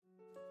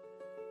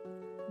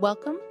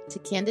Welcome to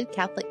Candid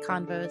Catholic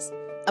Convos,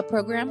 a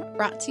program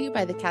brought to you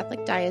by the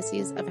Catholic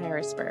Diocese of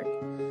Harrisburg.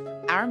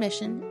 Our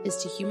mission is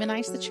to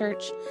humanize the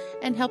Church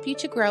and help you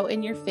to grow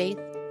in your faith,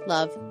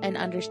 love, and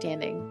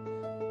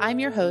understanding. I'm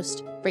your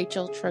host,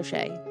 Rachel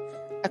Trochet,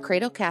 a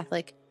cradle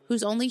Catholic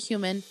who's only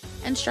human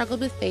and struggled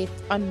with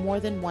faith on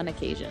more than one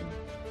occasion.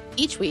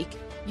 Each week,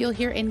 you'll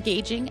hear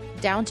engaging,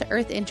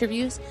 down-to-earth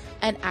interviews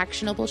and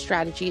actionable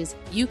strategies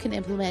you can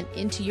implement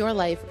into your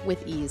life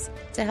with ease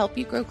to help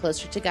you grow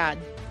closer to God.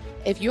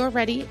 If you're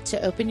ready to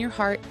open your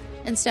heart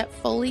and step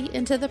fully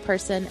into the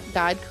person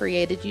God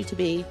created you to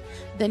be,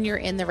 then you're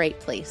in the right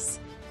place.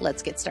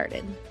 Let's get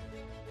started.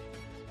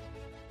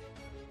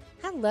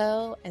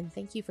 Hello, and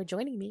thank you for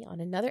joining me on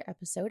another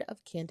episode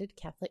of Candid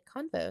Catholic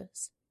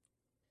Convos.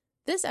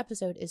 This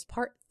episode is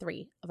part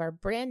 3 of our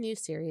brand new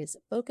series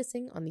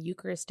focusing on the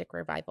Eucharistic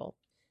revival.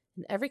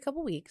 And every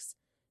couple weeks,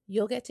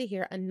 you'll get to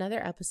hear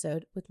another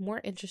episode with more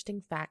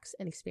interesting facts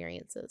and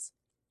experiences.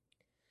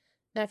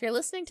 Now, if you're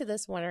listening to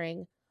this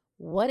wondering,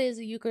 what is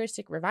a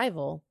Eucharistic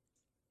revival?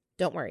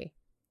 Don't worry,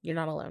 you're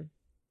not alone.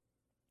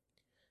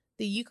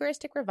 The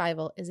Eucharistic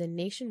Revival is a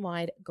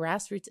nationwide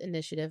grassroots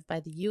initiative by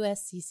the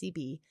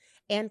USCCB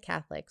and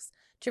Catholics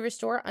to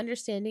restore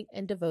understanding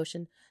and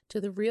devotion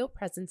to the real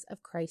presence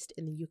of Christ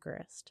in the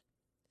Eucharist.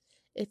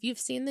 If you've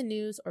seen the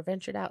news or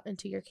ventured out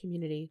into your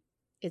community,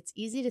 it's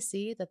easy to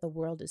see that the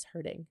world is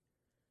hurting.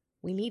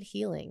 We need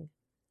healing.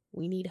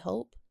 We need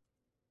hope.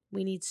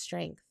 We need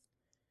strength.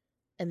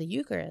 And the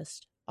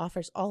Eucharist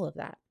offers all of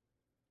that.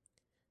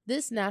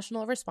 This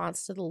national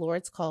response to the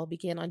Lord's call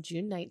began on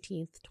June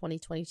 19th,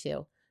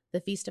 2022,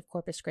 the Feast of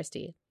Corpus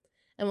Christi,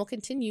 and will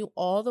continue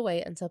all the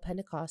way until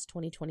Pentecost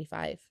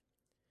 2025.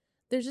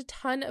 There's a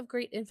ton of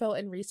great info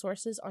and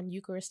resources on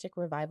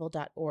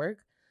eucharisticrevival.org,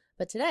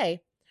 but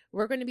today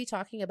we're going to be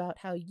talking about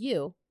how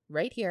you,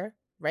 right here,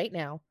 right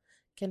now,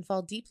 can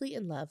fall deeply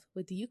in love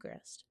with the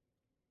Eucharist.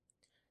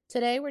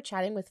 Today we're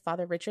chatting with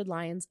Father Richard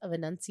Lyons of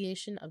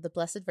Annunciation of the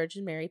Blessed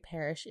Virgin Mary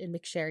Parish in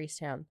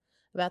McSherrystown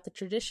about the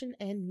tradition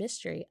and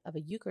mystery of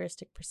a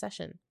Eucharistic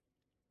procession.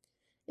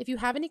 If you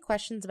have any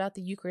questions about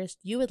the Eucharist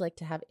you would like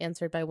to have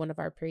answered by one of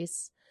our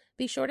priests,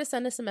 be sure to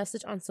send us a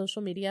message on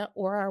social media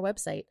or our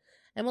website,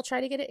 and we'll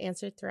try to get it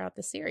answered throughout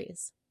the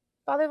series.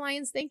 Father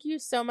Lyons, thank you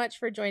so much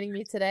for joining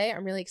me today.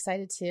 I'm really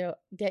excited to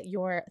get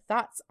your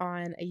thoughts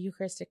on a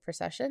Eucharistic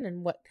procession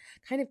and what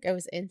kind of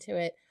goes into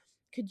it.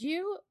 Could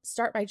you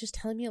start by just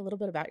telling me a little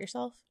bit about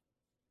yourself?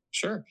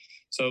 Sure.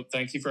 So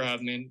thank you for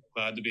having me.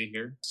 Glad to be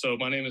here. So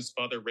my name is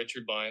Father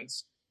Richard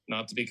Lyons,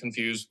 not to be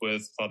confused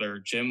with Father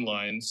Jim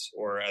Lyons,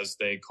 or as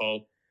they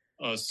call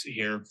us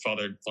here,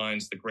 Father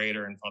Lyons the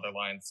Greater and Father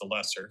Lyons the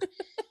Lesser.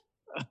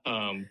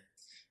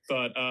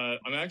 But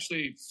I'm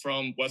actually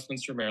from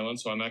Westminster,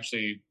 Maryland, so I'm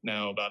actually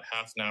now about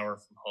half an hour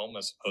from home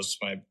as opposed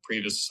to my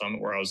previous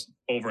assignment where I was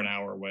over an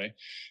hour away.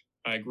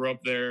 I grew up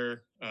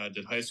there,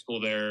 did high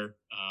school there.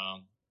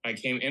 I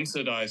came into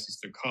the diocese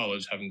through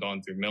college, having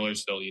gone through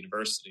Millersville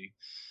University.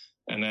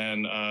 And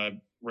then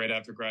right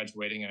after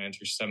graduating, I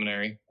entered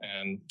seminary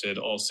and did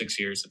all 6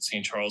 years at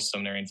St. Charles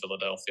Seminary in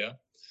Philadelphia.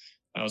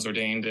 I was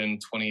ordained in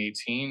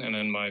 2018, and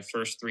then my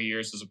first 3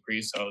 years as a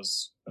priest, I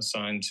was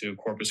assigned to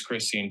Corpus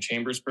Christi in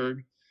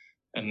Chambersburg.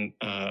 And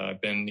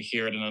I've been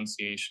here at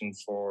Annunciation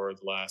for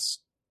the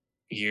last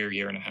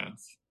year and a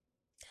half.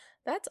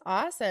 That's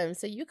awesome.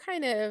 So you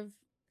kind of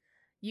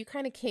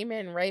came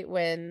in right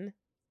when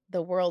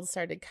the world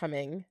started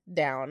coming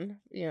down,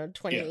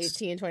 2018, yes.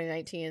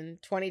 2019,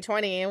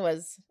 2020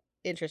 was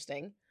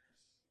interesting.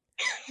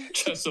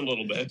 Just a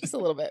little bit. Just a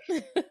little bit.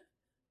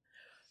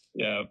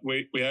 Yeah,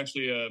 we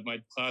actually, my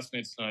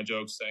classmates and I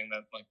joke saying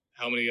that, like,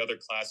 how many other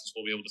classes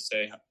will be able to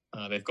say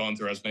they've gone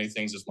through as many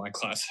things as my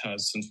class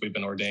has since we've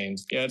been ordained.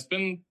 Yeah, it's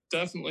been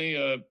definitely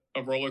a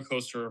roller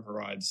coaster of a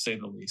ride, to say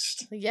the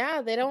least.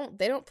 Yeah, they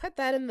don't put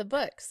that in the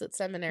books at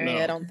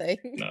seminary, I don't think.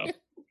 No.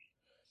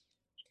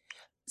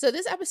 So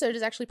this episode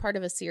is actually part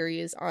of a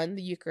series on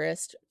the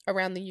Eucharist,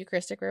 around the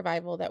Eucharistic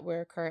revival that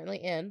we're currently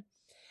in.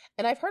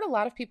 And I've heard a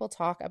lot of people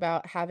talk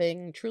about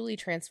having truly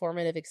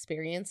transformative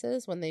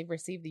experiences when they've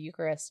received the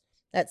Eucharist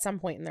at some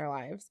point in their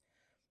lives.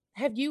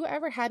 Have you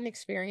ever had an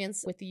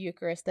experience with the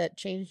Eucharist that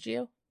changed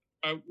you?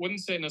 I wouldn't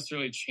say it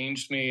necessarily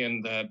changed me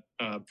in that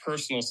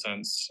personal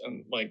sense,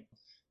 and like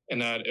in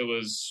that it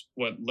was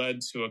what led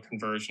to a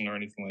conversion or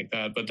anything like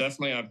that. But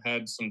definitely I've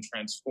had some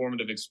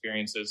transformative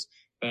experiences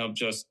that have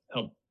just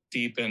helped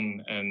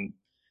deepen and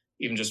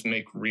even just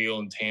make real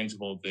and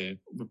tangible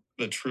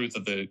the truth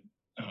of the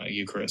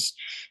Eucharist.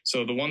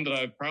 So the one that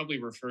I probably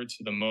referred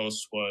to the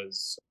most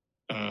was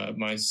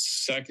my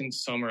second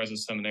summer as a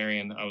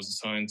seminarian. I was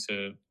assigned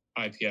to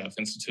IPF,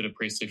 Institute of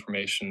Priestly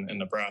Formation in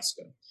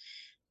Nebraska.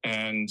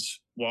 And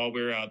while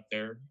we were out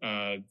there,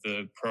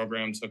 the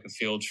program took a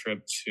field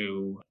trip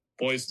to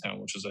Boys Town,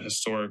 which is a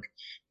historic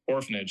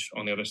orphanage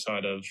on the other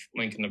side of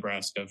Lincoln,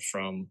 Nebraska,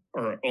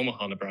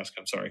 Omaha,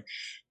 Nebraska,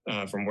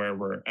 from where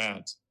we're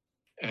at.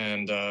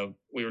 And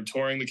we were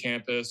touring the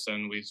campus,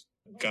 and we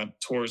got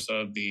tours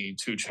of the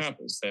two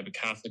chapels. They have a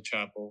Catholic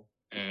chapel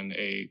and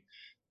a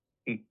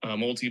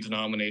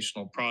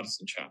multi-denominational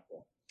Protestant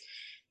chapel.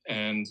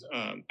 And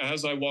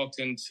as I walked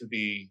into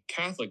the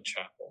Catholic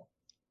chapel,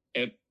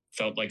 it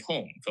felt like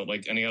home, felt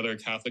like any other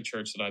Catholic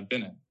church that I've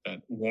been in, that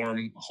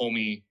warm,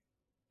 homey,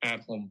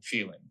 at-home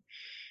feeling.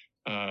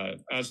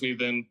 As we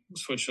then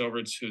switched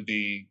over to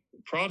the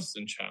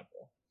Protestant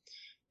chapel,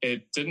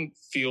 it didn't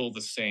feel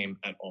the same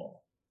at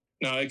all.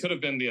 Now, it could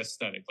have been the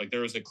aesthetic. Like,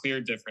 there was a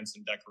clear difference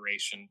in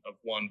decoration of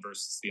one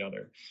versus the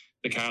other.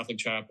 The Catholic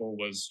chapel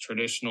was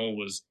traditional,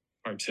 was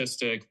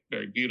artistic,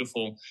 very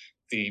beautiful.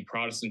 The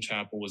Protestant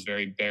chapel was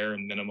very bare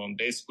and minimum.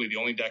 Basically, the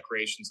only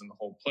decorations in the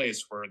whole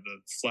place were the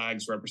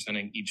flags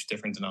representing each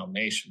different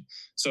denomination.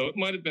 So it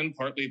might have been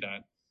partly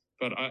that,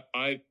 but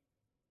I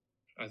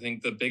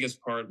think the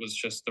biggest part was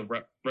just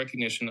the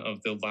recognition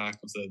of the lack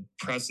of the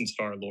presence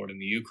of our Lord in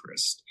the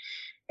Eucharist.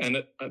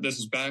 And this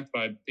is backed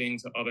by being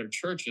to other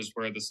churches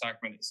where the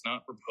sacrament is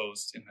not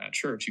proposed in that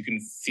church. You can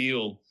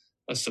feel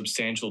a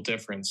substantial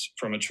difference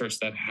from a church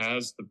that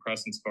has the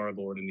presence of our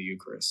Lord in the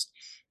Eucharist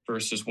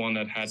versus one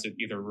that has it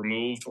either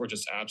removed or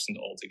just absent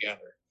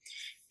altogether.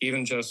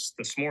 Even just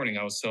this morning,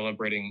 I was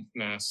celebrating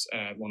Mass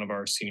at one of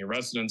our senior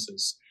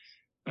residences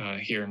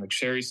here in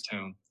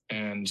McSherrystown,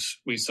 and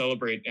we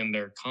celebrate in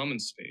their common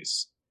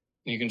space.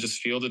 And you can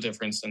just feel the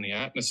difference in the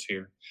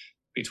atmosphere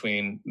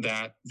between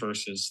that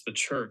versus the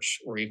church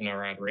or even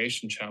our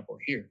adoration chapel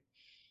here.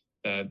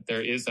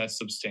 There is that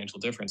substantial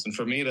difference. And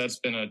for me, that's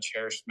been a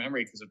cherished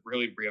memory because it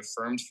really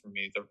reaffirmed for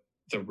me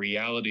the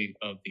reality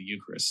of the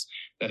Eucharist,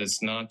 that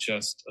it's not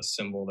just a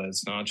symbol, that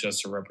it's not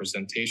just a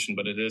representation,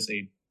 but it is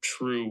a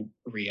true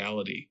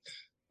reality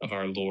of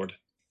our Lord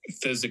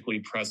physically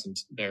present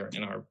there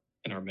in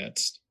our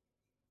midst.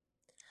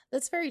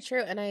 That's very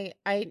true. And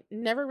I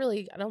never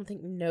really, I don't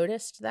think,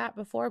 noticed that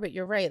before, but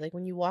you're right. Like,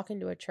 when you walk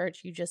into a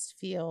church, you just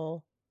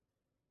feel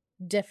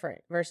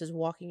different versus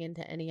walking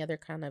into any other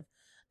kind of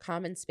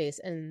common space.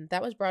 And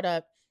that was brought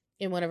up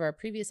in one of our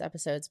previous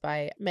episodes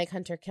by Meg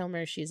Hunter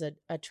Kilmer. She's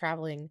a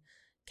traveling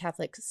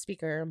Catholic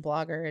speaker and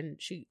blogger, and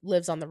she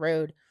lives on the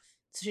road.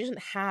 So she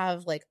doesn't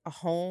have like a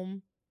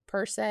home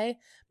per se,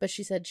 but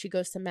she said she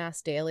goes to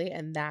Mass daily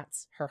and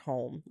that's her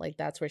home. Like,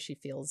 that's where she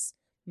feels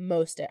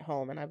most at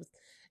home. And I was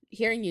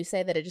hearing you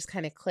say that, it just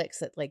kind of clicks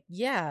that, like,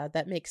 yeah,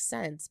 that makes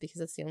sense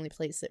because it's the only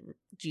place that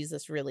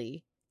Jesus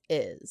really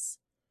is.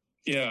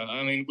 Yeah,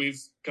 I mean, we've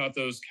got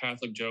those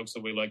Catholic jokes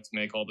that we like to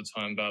make all the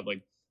time about,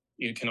 like,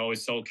 you can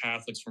always tell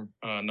Catholics from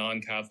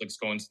non-Catholics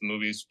going to the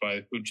movies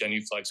by who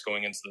genuflex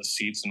going into the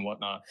seats and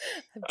whatnot.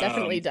 I've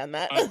definitely done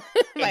that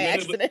by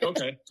accident.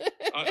 Okay.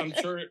 I'm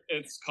sure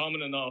it's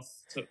common enough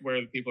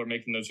where people are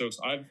making those jokes.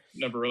 I've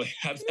never really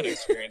had that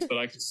experience, but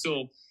I can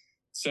still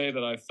say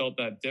that I felt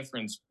that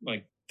difference,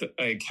 like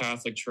a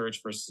Catholic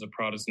church versus a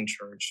Protestant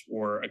church,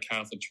 or a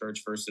Catholic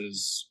church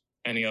versus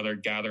any other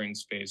gathering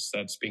space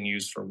that's being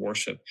used for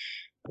worship.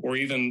 Or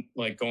even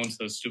like going to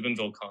the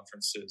Steubenville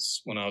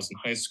conferences when I was in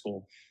high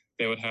school,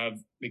 they would have,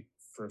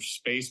 for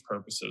space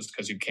purposes,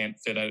 because you can't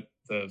fit out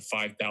the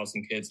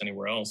 5,000 kids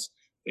anywhere else,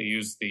 they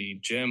use the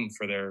gym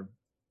for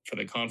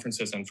the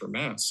conferences and for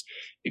Mass.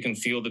 You can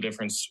feel the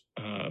difference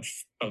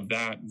of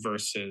that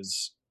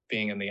versus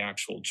being in the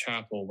actual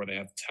chapel where they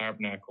have the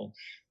tabernacle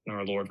and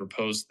our Lord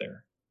reposed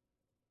there.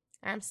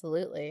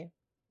 Absolutely.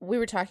 We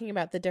were talking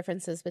about the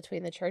differences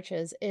between the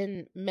churches.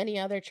 In many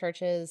other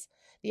churches,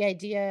 the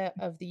idea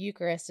of the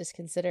Eucharist is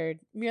considered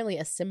merely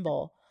a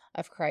symbol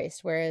of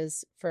Christ,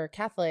 whereas for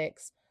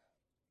Catholics,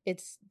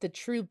 it's the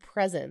true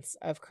presence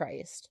of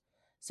Christ.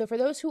 So for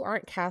those who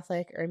aren't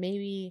Catholic, or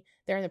maybe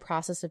they're in the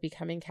process of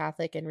becoming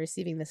Catholic and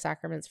receiving the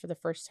sacraments for the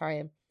first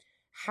time,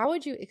 how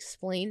would you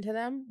explain to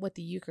them what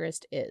the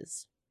Eucharist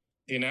is?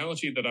 The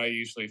analogy that I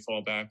usually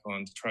fall back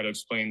on to try to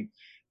explain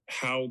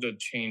how the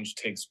change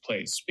takes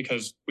place,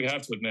 because we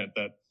have to admit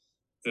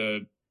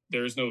that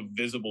there is no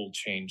visible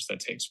change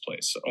that takes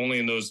place. Only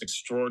in those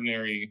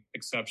extraordinary,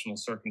 exceptional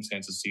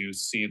circumstances do you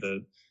see the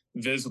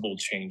visible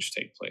change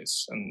take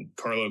place. And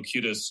Carlo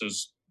Acutis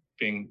is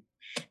being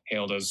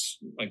hailed as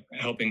like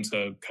helping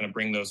to kind of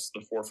bring those to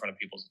the forefront of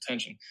people's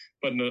attention.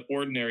 But in the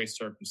ordinary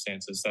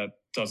circumstances, that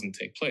doesn't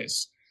take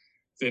place.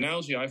 The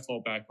analogy I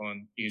fall back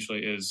on usually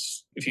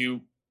is if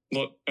you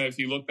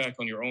look back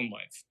on your own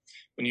life,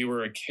 when you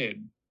were a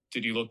kid,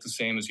 did you look the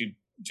same as you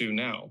do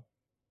now,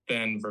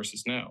 then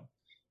versus now?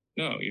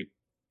 No,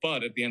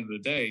 but at the end of the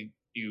day,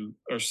 you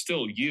are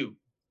still you.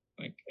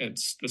 Like,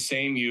 it's the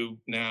same you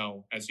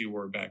now as you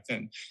were back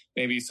then.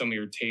 Maybe some of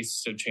your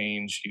tastes have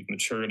changed, you've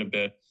matured a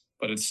bit,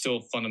 but it's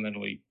still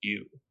fundamentally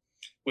you.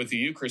 With the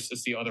Eucharist,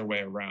 it's the other way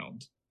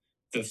around.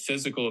 The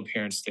physical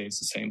appearance stays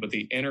the same, but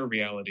the inner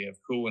reality of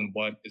who and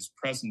what is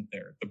present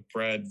there, the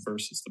bread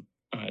versus the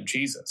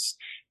Jesus,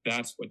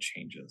 that's what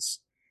changes.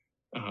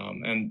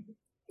 And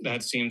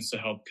that seems to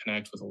help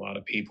connect with a lot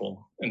of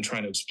people and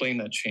trying to explain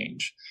that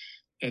change.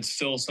 It's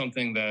still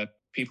something that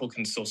people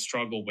can still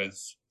struggle with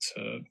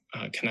to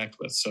connect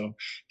with. So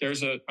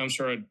there's I'm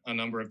sure a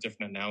number of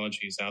different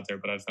analogies out there,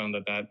 but I found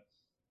that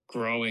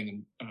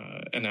growing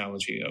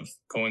analogy of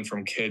going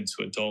from kid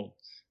to adult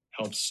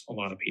helps a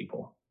lot of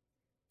people.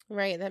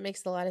 Right. That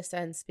makes a lot of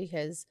sense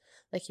because,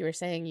 like you were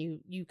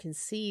saying, you can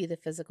see the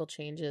physical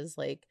changes.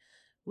 Like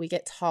we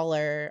get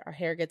taller, our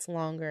hair gets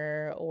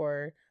longer,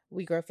 or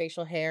we grow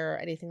facial hair or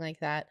anything like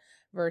that,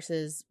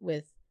 versus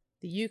with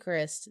the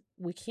Eucharist,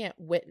 we can't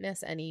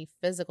witness any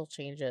physical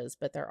changes,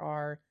 but there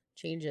are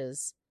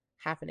changes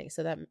happening.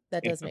 So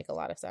that does make a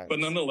lot of sense. But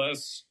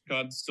nonetheless,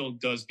 God still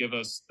does give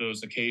us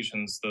those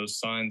occasions, those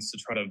signs to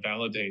try to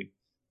validate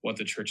what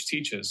the church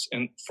teaches,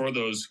 and for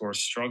those who are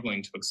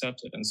struggling to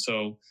accept it. And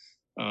so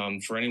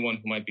for anyone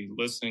who might be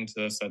listening to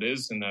this that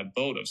is in that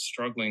boat of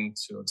struggling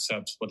to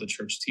accept what the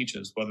church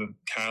teaches, whether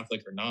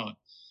Catholic or not,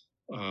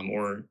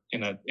 or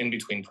in that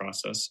in-between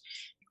process,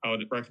 I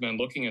would recommend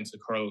looking into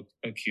Carlo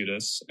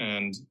Acutis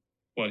and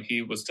what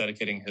he was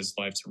dedicating his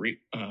life to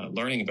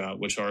learning about,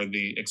 which are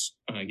the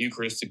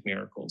Eucharistic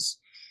miracles.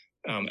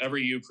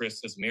 Every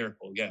Eucharist is a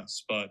miracle,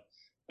 yes, but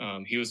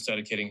he was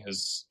dedicating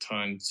his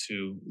time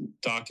to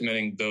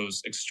documenting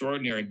those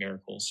extraordinary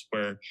miracles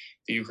where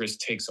the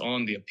Eucharist takes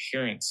on the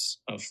appearance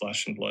of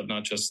flesh and blood,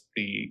 not just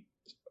the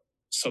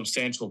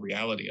substantial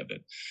reality of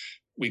it.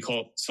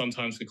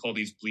 Sometimes we call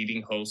these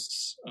bleeding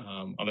hosts.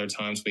 Other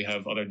times we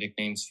have other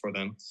nicknames for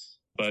them.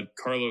 But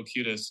Carlo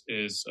Acutis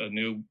is a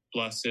new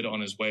blessed on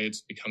his way to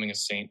becoming a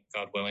saint,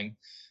 God willing.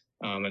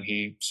 And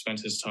he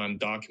spent his time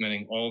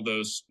documenting all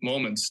those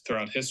moments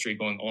throughout history,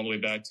 going all the way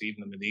back to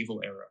even the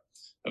medieval era,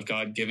 of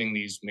God giving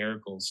these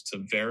miracles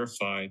to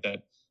verify that,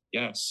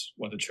 yes,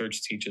 what the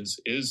church teaches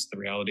is the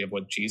reality of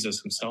what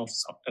Jesus himself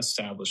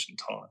established and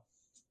taught.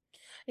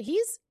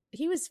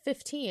 He was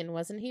 15,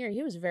 wasn't he? Or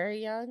he was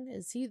very young.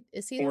 Is he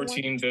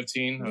 14,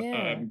 15? Yeah.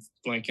 I'm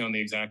blanking on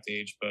the exact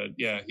age, but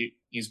yeah,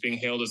 he's being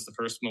hailed as the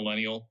first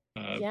millennial.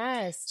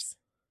 Yes.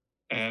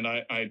 And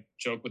I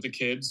joke with the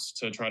kids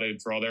to try to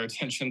draw their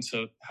attention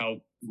to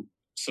how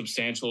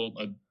substantial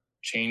a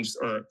change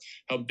or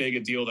how big a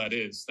deal that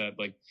is.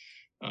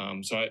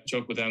 So I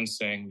joke with them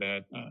saying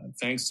that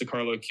thanks to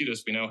Carlo Acutis,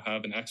 we now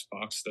have an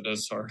Xbox that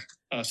is our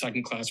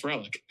second-class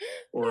relic,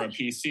 or a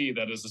PC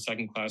that is a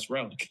second-class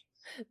relic.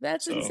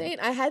 That's insane.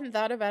 I hadn't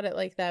thought about it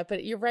like that,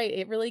 but you're right.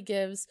 It really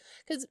gives,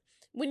 because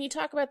when you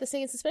talk about the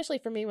saints, especially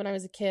for me when I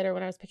was a kid or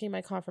when I was picking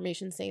my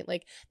confirmation saint,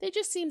 like they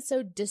just seem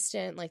so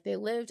distant. Like they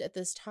lived at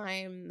this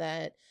time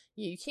that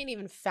you can't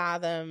even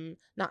fathom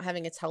not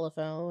having a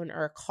telephone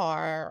or a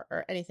car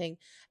or anything.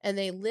 And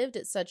they lived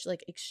at such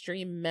like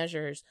extreme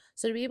measures.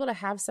 So to be able to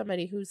have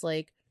somebody who's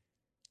like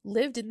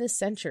lived in this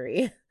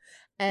century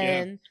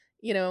and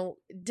you know,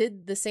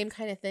 did the same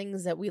kind of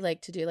things that we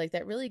like to do, like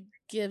that really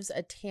gives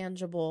a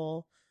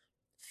tangible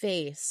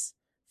face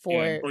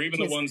for, or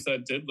even the ones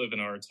that did live in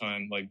our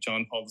time, like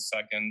John Paul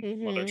II,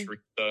 Mother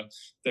Teresa.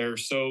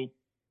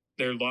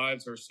 Their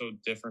lives are so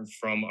different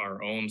from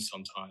our own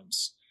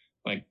sometimes.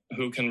 Like,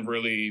 who can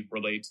really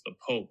relate to the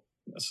Pope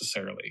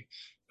necessarily?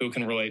 Who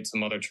can relate to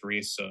Mother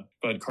Teresa?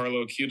 But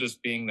Carlo Acutis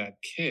being that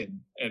kid,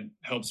 it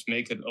helps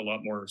make it a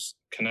lot more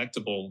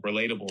connectable,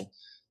 relatable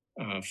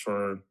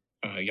for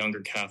younger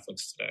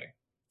Catholics today.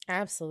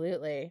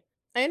 Absolutely.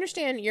 I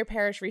understand your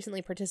parish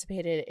recently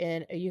participated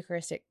in a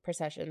Eucharistic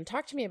procession.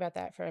 Talk to me about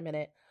that for a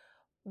minute.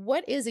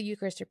 What is a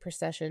Eucharistic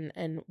procession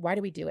and why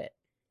do we do it?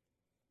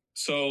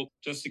 So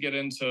just to get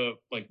into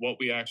like what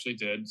we actually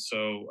did.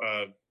 So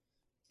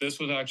this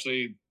was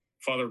actually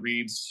Father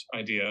Reed's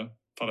idea.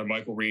 Father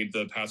Michael Reed,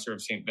 the pastor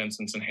of St.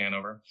 Vincent's in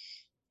Hanover.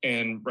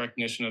 In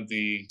recognition of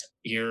the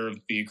year of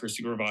the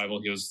Eucharistic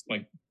Revival, he was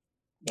like,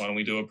 why don't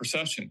we do a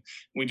procession?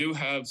 We do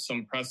have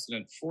some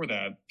precedent for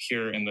that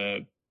here in the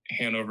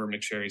Hanover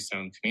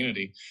McSherrystown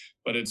community,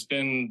 but it's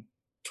been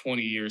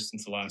 20 years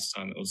since the last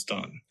time it was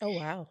done. Oh,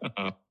 wow.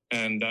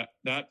 And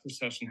that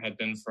procession had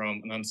been from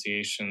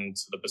Annunciation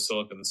to the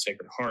Basilica of the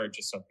Sacred Heart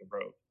just up the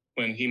road.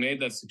 When he made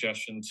that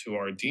suggestion to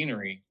our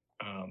deanery,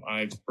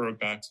 I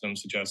wrote back to them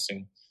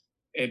suggesting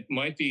it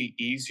might be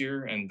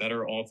easier and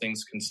better, all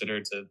things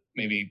considered, to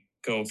maybe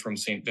go from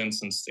St.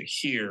 Vincent's to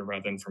here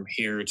rather than from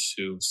here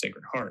to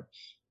Sacred Heart.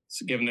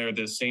 So given they're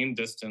the same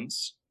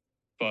distance,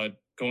 but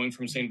going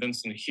from St.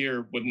 Vincent to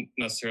here wouldn't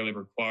necessarily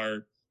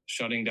require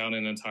shutting down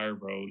an entire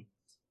road,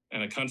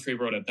 and a country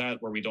road at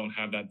that, where we don't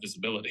have that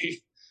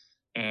visibility.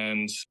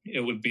 And it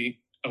would be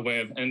a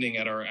way of ending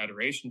at our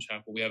adoration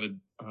chapel. We have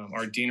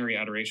our deanery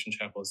adoration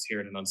chapel is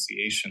here at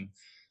Annunciation.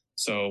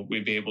 So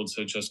we'd be able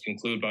to just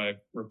conclude by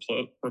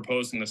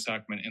proposing the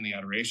sacrament in the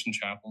adoration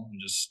chapel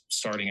and just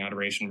starting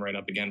adoration right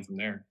up again from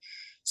there.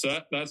 So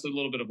that's a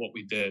little bit of what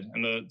we did.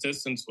 And the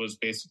distance was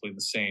basically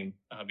the same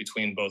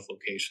between both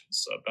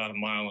locations, about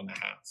 1.5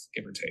 miles,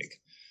 give or take.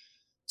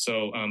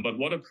 So, but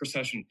what a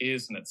procession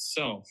is in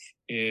itself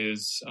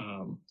is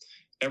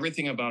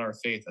everything about our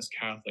faith as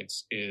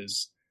Catholics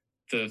is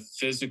the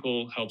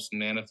physical helps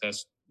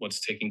manifest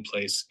what's taking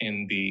place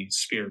in the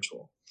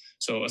spiritual.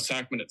 So a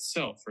sacrament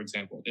itself, for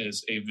example,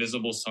 is a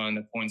visible sign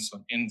that points to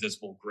an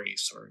invisible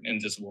grace or an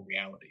invisible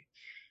reality.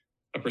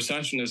 A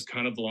procession is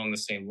kind of along the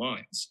same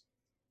lines.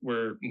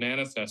 We're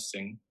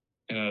manifesting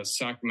in a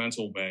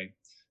sacramental way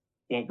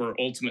what we're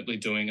ultimately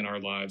doing in our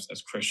lives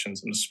as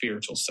Christians in the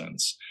spiritual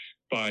sense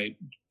by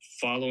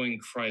following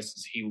Christ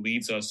as he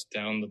leads us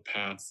down the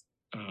path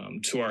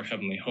to our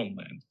heavenly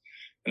homeland.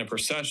 In a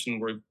procession,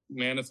 we're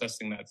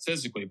manifesting that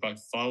physically by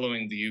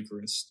following the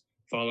Eucharist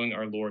following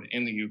our Lord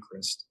in the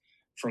Eucharist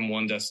from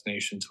one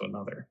destination to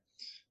another.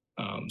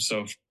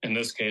 So in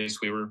this case,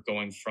 we were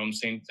going from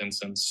St.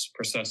 Vincent's,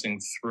 processing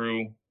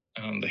through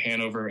the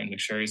Hanover and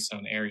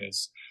McSherrystown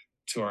areas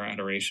to our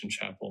Adoration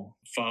Chapel,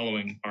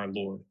 following our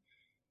Lord.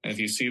 And if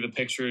you see the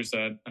pictures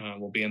that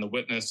will be in the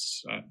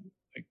witness,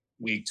 like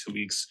week, 2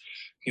 weeks,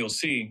 you'll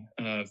see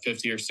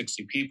 50 or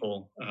 60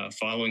 people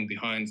following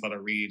behind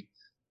Father Reed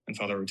and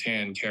Father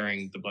Rutan,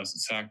 carrying the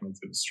Blessed Sacrament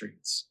through the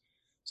streets.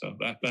 So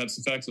that's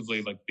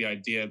effectively like the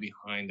idea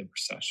behind a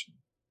procession.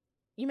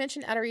 You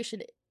mentioned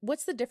adoration.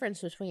 What's the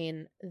difference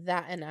between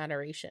that and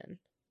adoration?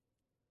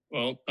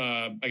 Well,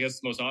 I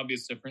guess the most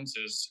obvious difference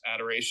is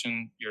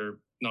adoration, you're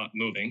not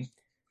moving,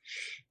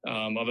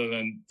 other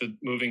than the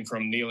moving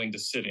from kneeling to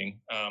sitting.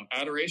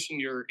 Adoration,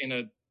 you're in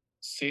a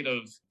state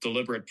of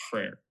deliberate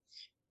prayer.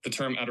 The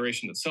term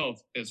adoration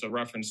itself is a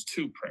reference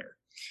to prayer.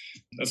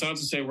 That's not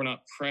to say we're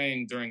not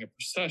praying during a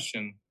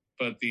procession,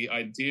 but the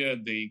idea,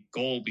 the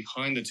goal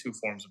behind the two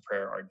forms of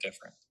prayer are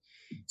different.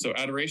 So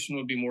adoration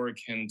would be more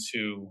akin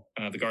to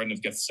the Garden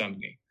of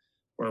Gethsemane,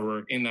 where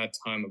we're in that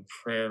time of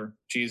prayer.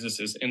 Jesus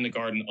is in the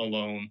garden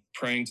alone,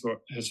 praying to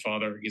his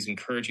Father. He's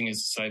encouraging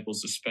his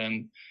disciples to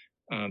spend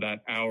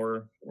that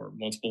hour or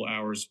multiple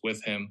hours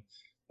with him.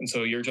 And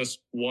so you're just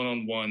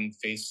one-on-one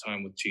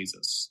FaceTime with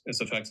Jesus.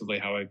 It's effectively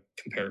how I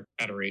compare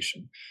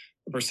adoration.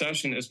 The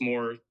procession is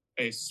more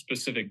a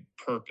specific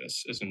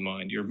purpose is in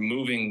mind. You're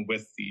moving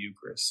with the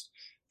Eucharist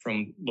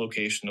from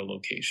location to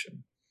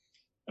location.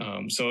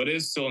 So it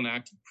is still an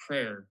act of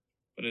prayer,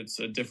 but it's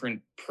a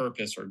different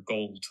purpose or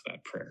goal to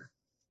that prayer.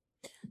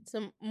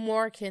 So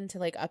more akin to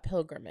like a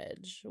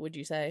pilgrimage, would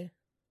you say?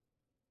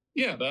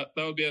 Yeah, that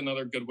would be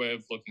another good way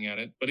of looking at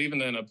it. But even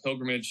then, a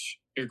pilgrimage,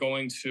 you're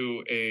going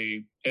to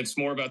it's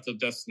more about the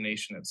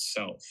destination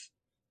itself.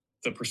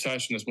 The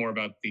procession is more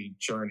about the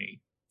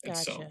journey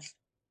itself. Gotcha.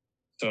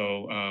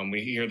 So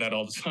we hear that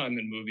all the time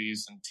in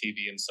movies and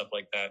TV and stuff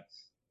like that.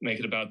 Make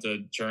it about the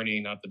journey,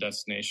 not the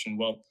destination.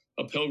 Well,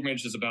 a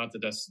pilgrimage is about the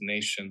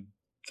destination.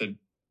 The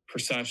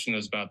procession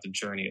is about the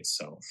journey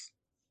itself.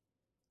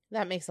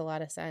 That makes a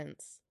lot of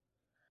sense.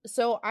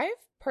 So I've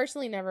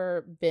personally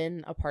never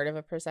been a part of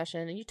a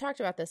procession, and you talked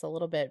about this a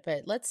little bit,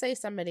 but let's say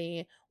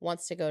somebody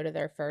wants to go to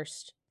their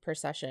first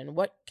procession.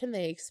 What can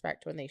they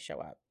expect when they show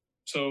up?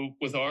 So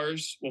with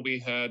ours, what we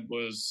had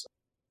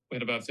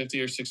about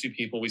 50 or 60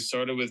 people. We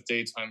started with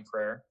daytime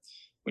prayer,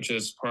 which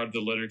is part of the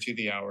Liturgy of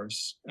the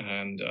Hours.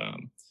 And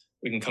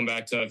we can come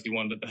back to that if you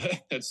wanted.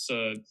 It's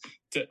a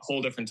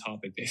whole different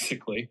topic,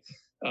 basically.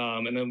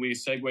 And then we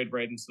segued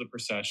right into the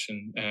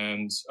procession.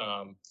 And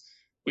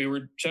we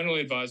were generally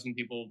advising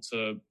people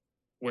to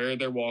wear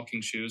their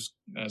walking shoes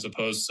as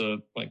opposed to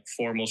like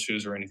formal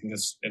shoes or anything,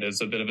 because it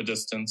is a bit of a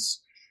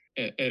distance.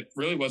 It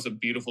really was a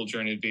beautiful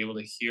journey to be able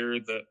to hear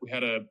that. We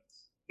had a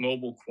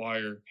mobile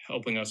choir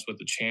helping us with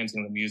the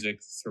chanting, the music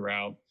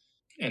throughout,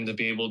 and to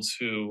be able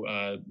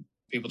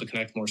to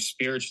connect more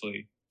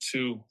spiritually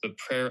to the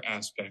prayer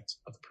aspect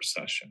of the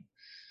procession.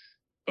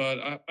 But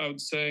I would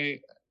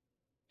say,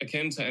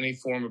 akin to any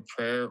form of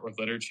prayer or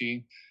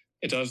liturgy,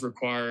 it does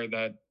require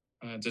that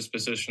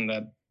disposition,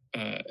 that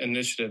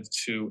initiative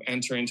to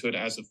enter into it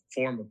as a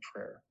form of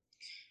prayer,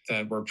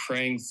 that we're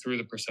praying through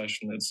the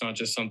procession. It's not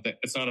just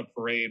it's not a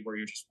parade where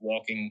you're just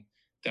walking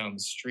down the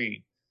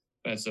street.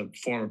 That's a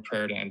form of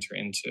prayer to enter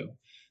into.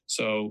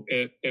 So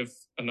if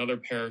another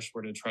parish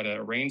were to try to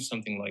arrange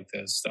something like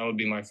this, that would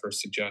be my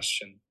first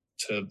suggestion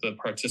to the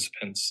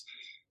participants,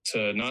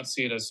 to not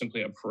see it as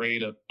simply a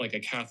parade, like a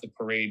Catholic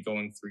parade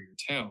going through your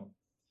town,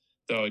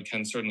 though it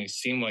can certainly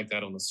seem like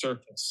that on the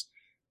surface.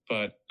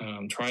 But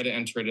try to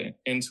enter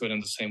into it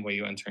in the same way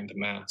you enter into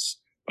Mass,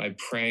 by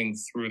praying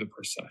through the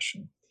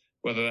procession,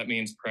 whether that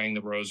means praying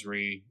the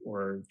rosary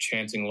or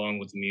chanting along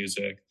with the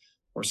music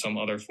or some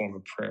other form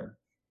of prayer.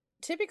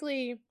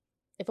 Typically,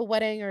 if a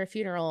wedding or a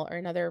funeral or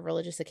another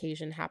religious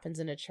occasion happens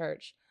in a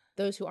church,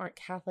 those who aren't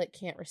Catholic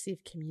can't receive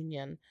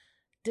communion.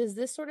 Does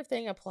this sort of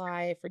thing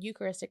apply for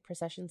Eucharistic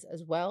processions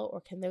as well,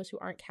 or can those who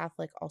aren't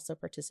Catholic also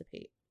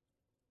participate?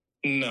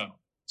 No.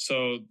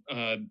 So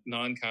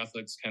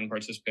non-Catholics can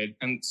participate,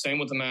 and same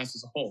with the Mass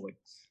as a whole.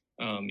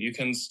 You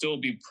can still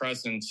be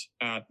present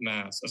at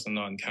Mass as a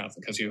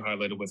non-Catholic, as you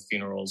highlighted with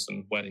funerals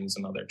and weddings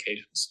and other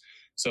occasions.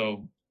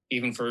 So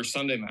even for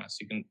Sunday Mass,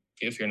 you can,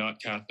 if you're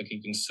not Catholic,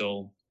 you can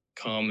still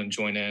come and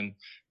join in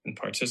and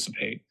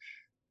participate.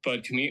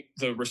 But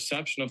the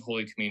reception of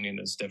Holy Communion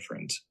is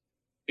different,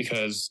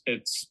 because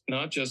it's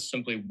not just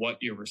simply what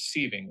you're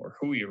receiving or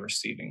who you're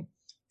receiving.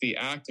 The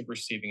act of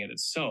receiving it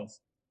itself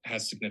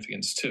has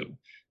significance too.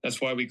 That's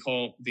why we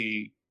call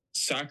the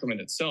sacrament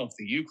itself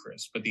the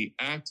Eucharist, but the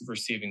act of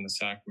receiving the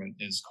sacrament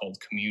is called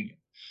communion.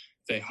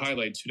 They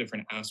highlight two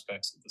different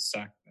aspects of the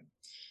sacrament.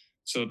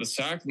 So the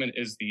sacrament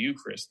is the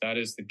Eucharist. That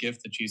is the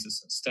gift that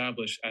Jesus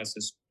established as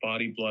his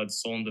body, blood,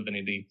 soul, and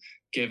divinity,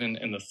 given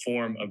in the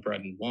form of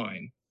bread and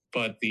wine.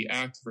 But the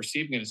act of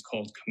receiving it is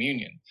called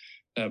communion.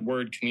 That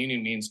word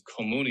communion means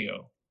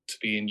communio, to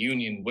be in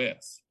union with.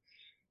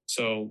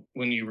 So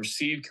when you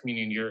receive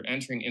communion, you're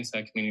entering into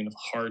that communion of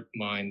heart,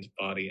 mind,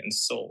 body, and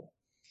soul.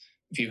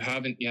 if you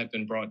haven't yet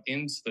been brought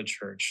into the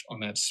church on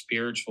that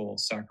spiritual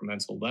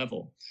sacramental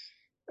level,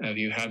 if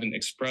you haven't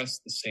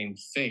expressed the same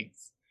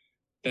faith,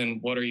 then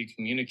what are you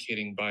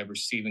communicating by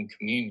receiving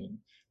communion?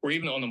 Or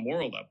even on the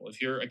moral level,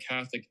 if you're a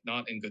Catholic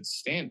not in good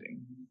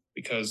standing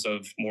because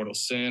of mortal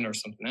sin or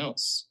something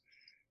else,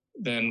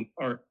 then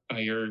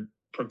you're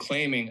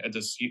proclaiming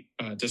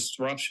a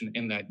disruption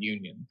in that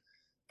union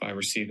by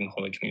receiving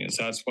Holy Communion.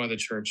 So that's why the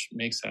Church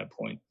makes that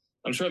point.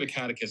 I'm sure the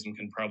Catechism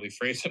can probably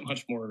phrase it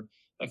much more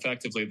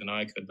effectively than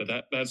I could, but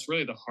that's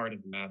really the heart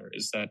of the matter,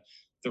 is that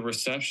the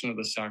reception of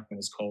the sacrament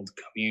is called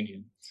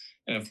communion.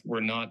 And if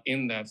we're not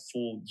in that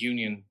full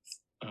union,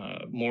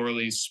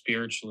 morally,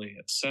 spiritually,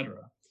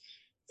 etc.,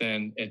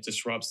 then it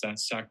disrupts that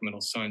sacramental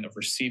sign of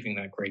receiving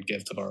that great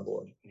gift of our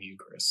Lord in the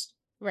Eucharist.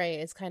 Right.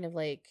 It's kind of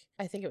like,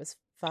 I think it was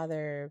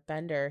Father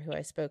Bender who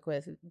I spoke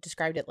with,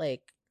 described it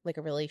like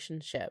a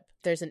relationship.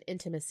 There's an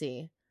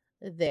intimacy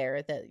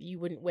there that you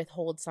wouldn't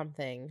withhold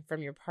something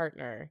from your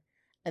partner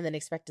and then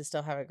expect to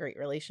still have a great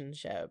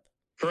relationship.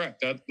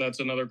 Correct. That's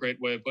another great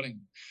way of putting it.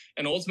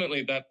 And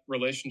ultimately, that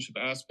relationship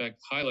aspect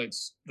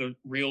highlights the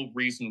real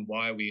reason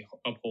why we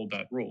uphold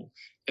that rule.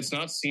 It's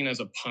not seen as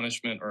a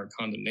punishment or a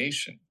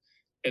condemnation.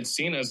 It's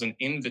seen as an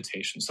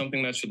invitation,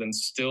 something that should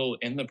instill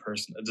in the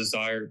person a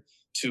desire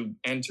to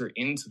enter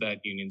into that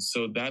union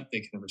so that they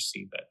can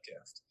receive that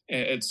gift.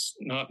 It's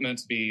not meant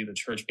to be the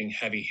church being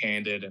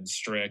heavy-handed and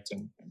strict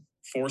and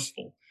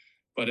forceful,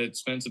 but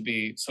it's meant to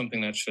be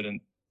something that should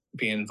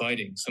be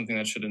inviting, something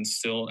that should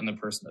instill in the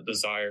person a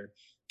desire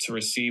to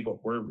receive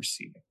what we're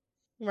receiving.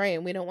 Right.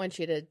 And we don't want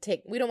you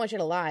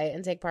to lie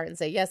and take part and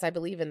say, yes, I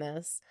believe in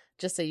this,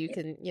 just so you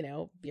can,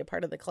 be a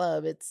part of the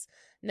club.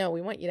 No,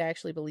 we want you to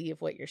actually believe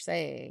what you're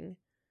saying.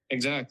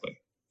 Exactly.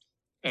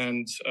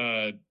 And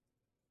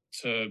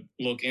to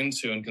look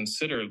into and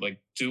consider,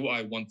 do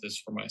I want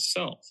this for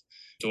myself?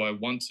 Do I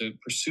want to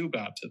pursue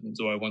baptism?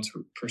 Do I want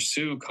to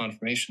pursue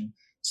confirmation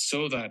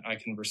so that I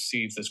can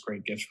receive this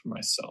great gift for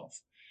myself?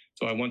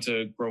 Do I want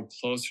to grow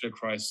closer to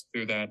Christ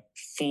through that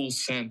full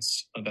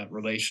sense of that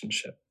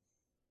relationship?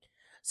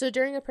 So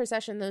during a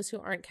procession, those who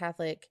aren't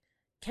Catholic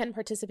can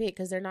participate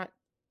because they're not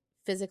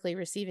physically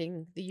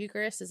receiving the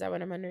Eucharist. Is that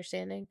what I'm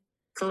understanding?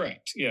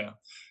 Correct. Yeah.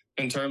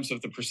 In terms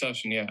of the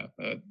procession, yeah,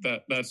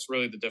 that's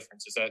really the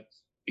difference, is that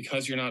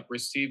because you're not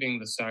receiving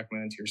the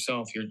sacrament into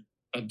yourself, you're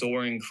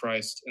adoring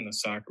Christ in the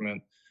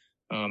sacrament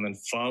and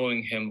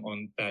following him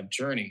on that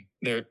journey.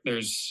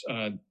 There's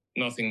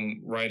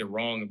nothing right or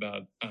wrong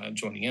about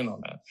joining in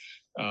on that.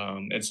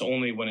 It's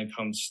only when it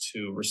comes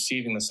to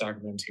receiving the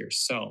sacrament into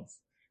yourself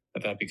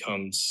that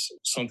becomes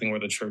something where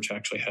the church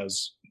actually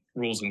has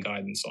rules and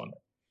guidance on it.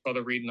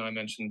 Father Reed and I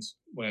mentioned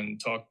when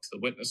talking to the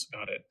witness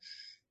about it,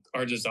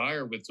 our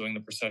desire with doing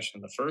the procession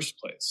in the first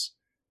place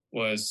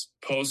was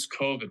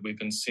post-COVID. We've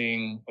been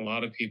seeing a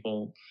lot of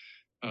people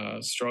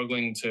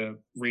struggling to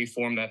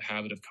reform that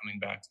habit of coming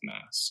back to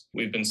Mass.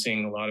 We've been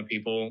seeing a lot of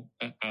people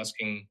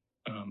asking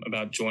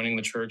about joining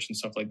the church and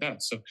stuff like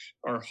that. So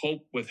our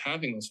hope with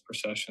having this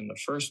procession in the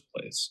first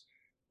place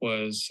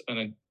was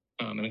an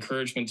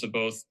encouragement to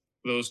both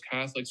those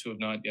Catholics who have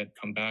not yet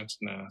come back to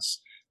Mass,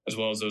 as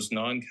well as those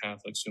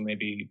non-Catholics who may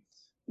be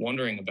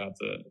wondering about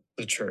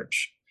the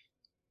church,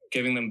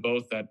 giving them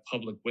both that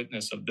public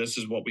witness of this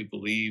is what we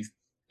believe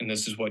and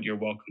this is what you're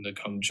welcome to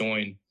come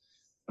join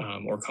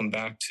or come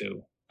back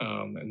to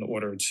in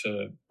order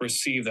to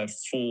receive that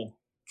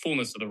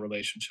fullness of the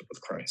relationship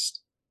with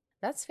Christ.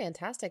 That's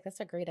fantastic.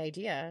 That's a great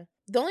idea.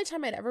 The only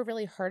time I'd ever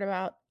really heard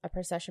about a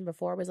procession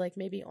before was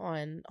maybe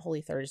on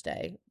Holy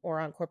Thursday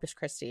or on Corpus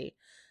Christi.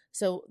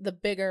 So the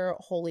bigger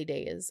holy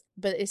days.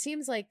 But it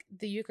seems like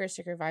the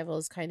Eucharistic revival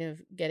is kind of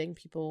getting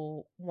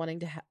people wanting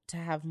to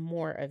have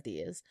more of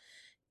these.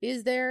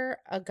 Is there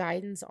a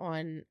guidance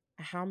on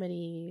how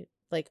many,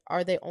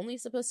 are they only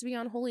supposed to be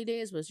on holy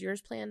days? Was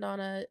yours planned on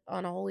a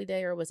holy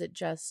day, or was it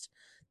just,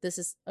 this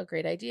is a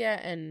great idea?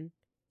 And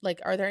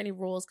are there any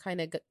rules kind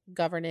of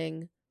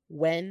governing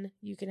when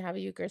you can have a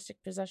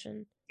Eucharistic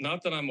procession?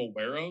 Not that I'm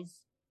aware of,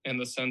 in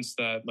the sense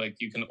that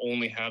you can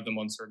only have them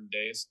on certain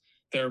days.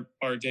 There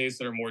are days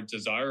that are more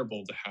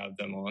desirable to have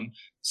them on,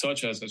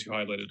 such as you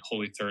highlighted,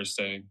 Holy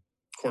Thursday,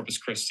 Corpus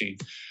Christi.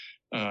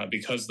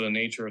 Because of the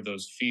nature of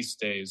those feast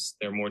days,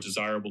 they're more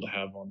desirable to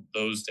have on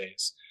those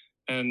days.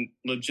 And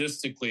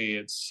logistically,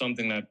 it's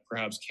something that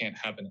perhaps can't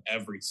happen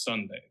every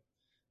Sunday.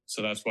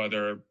 So that's why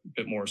there are a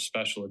bit more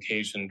special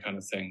occasion kind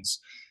of things.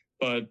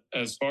 But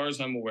as far as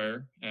I'm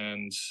aware,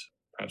 and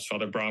perhaps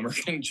Father Brommer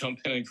can jump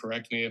in and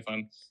correct me if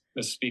I'm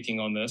misspeaking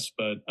on this,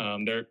 but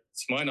to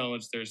my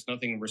knowledge, there's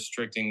nothing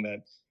restricting that,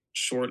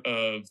 short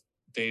of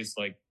days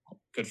like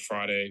Good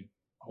Friday,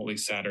 Holy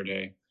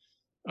Saturday.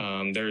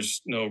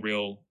 There's no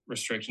real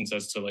restrictions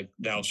as to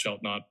thou shalt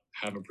not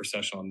have a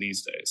procession on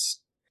these days.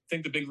 I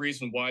think the big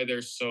reason why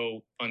they're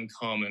so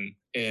uncommon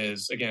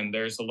is, again,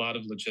 there's a lot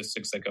of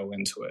logistics that go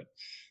into it.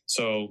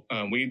 So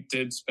we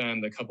did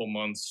spend a couple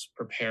months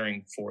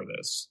preparing for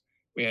this.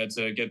 We had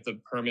to get the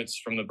permits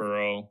from the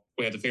borough.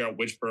 We had to figure out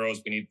which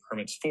boroughs we need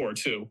permits for,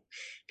 too,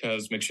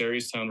 because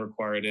McSherrystown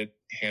required it.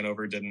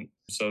 Hanover didn't.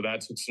 So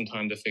that took some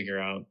time to figure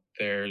out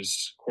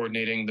There's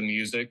coordinating the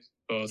music,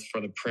 both for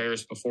the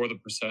prayers before the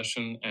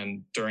procession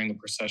and during the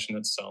procession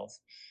itself.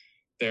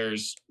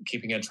 There's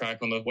keeping a track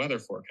on the weather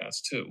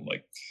forecast too.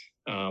 Like,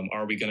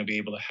 are we going to be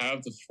able to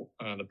have the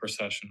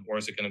procession, or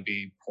is it going to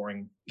be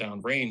pouring down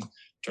rain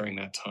during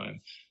that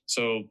time?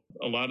 So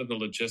a lot of the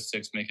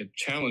logistics make it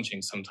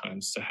challenging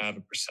sometimes to have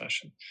a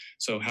procession.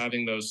 So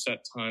having those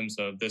set times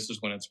of this is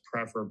when it's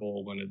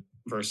preferable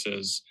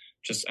versus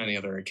just any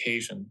other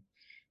occasion,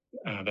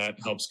 that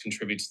helps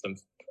contribute to the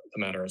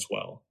matter as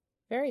well.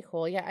 Very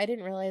cool. Yeah, I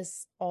didn't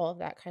realize all of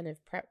that kind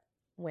of prep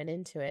went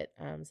into it.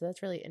 So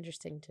that's really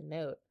interesting to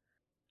note.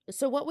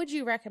 So what would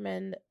you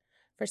recommend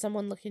for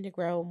someone looking to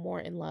grow more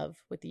in love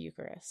with the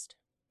Eucharist?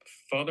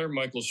 Father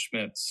Michael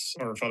Schmitz,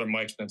 or Father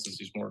Mike Schmitz as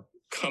he's more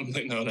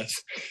commonly known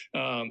as,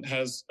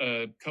 has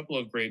a couple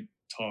of great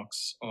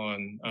talks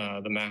on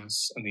the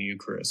Mass and the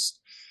Eucharist.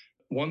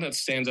 One that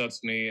stands out to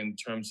me in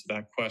terms of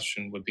that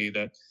question would be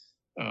that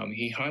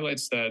he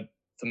highlights that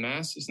the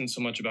Mass isn't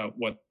so much about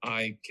what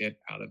I get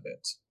out of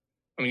it.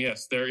 I mean,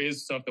 yes, there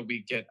is stuff that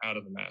we get out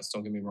of the Mass,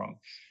 don't get me wrong.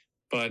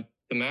 But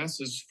the Mass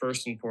is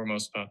first and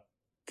foremost about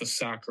the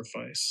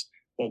sacrifice,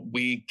 what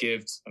we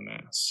give to the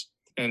Mass.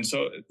 And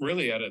so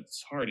really at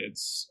its heart,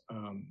 it's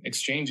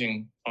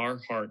exchanging our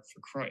heart for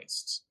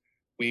Christ's.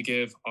 We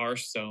give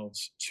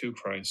ourselves to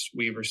Christ.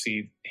 We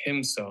receive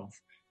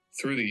himself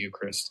through the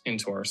Eucharist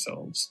into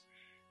ourselves.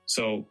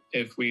 So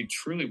if we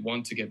truly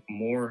want to get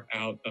more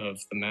out of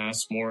the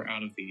Mass, more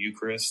out of the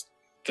Eucharist,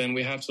 then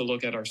we have to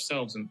look at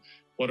ourselves and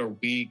what are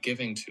we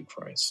giving to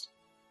Christ?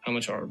 How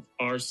much of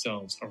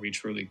ourselves are we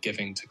truly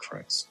giving to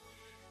Christ?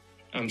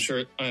 I'm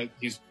sure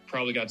he's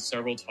probably got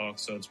several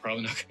talks, so it's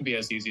probably not going to be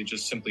as easy as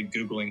just simply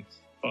Googling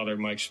Father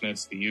Mike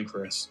Schmitz, the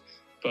Eucharist.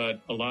 But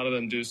a lot of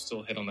them do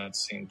still hit on that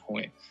same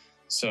point.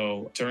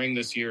 So during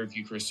this year of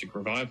Eucharistic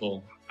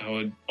revival, I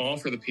would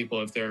offer the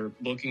people, if they're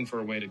looking for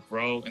a way to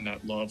grow in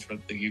that love for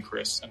the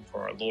Eucharist and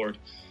for our Lord,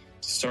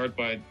 to start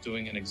by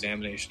doing an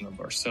examination of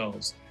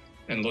ourselves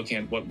and looking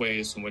at what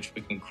ways in which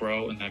we can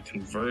grow in that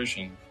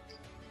conversion.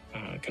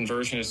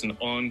 Conversion is an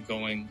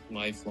ongoing,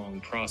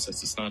 lifelong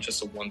process. It's not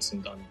just a once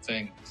and done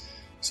thing.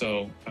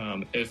 So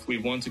if we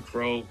want to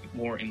grow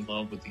more in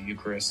love with the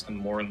Eucharist and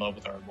more in love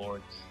with our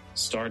Lord,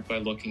 start by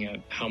looking at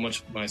how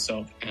much of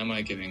myself am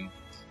I giving?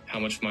 How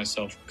much more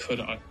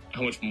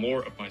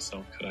of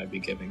myself could I be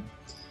giving,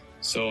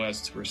 so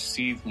as to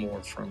receive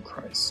more from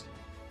Christ?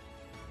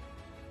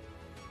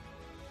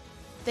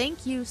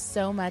 Thank you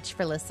so much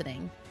for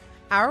listening.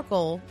 Our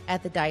goal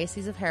at the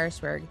Diocese of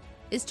Harrisburg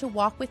is to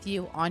walk with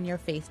you on your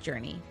faith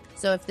journey.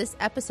 So if this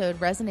episode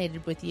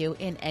resonated with you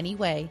in any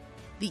way,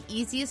 the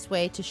easiest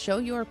way to show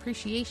your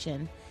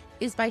appreciation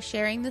is by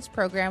sharing this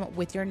program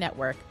with your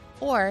network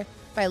or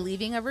by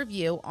leaving a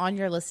review on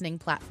your listening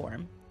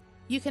platform.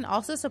 You can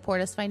also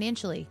support us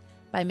financially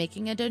by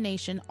making a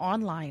donation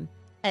online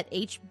at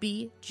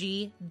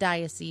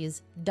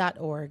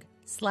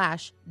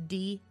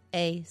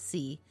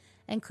hbgdiocese.org/DAC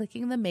and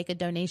clicking the Make a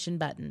Donation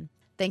button.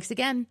 Thanks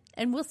again,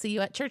 and we'll see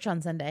you at church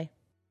on Sunday.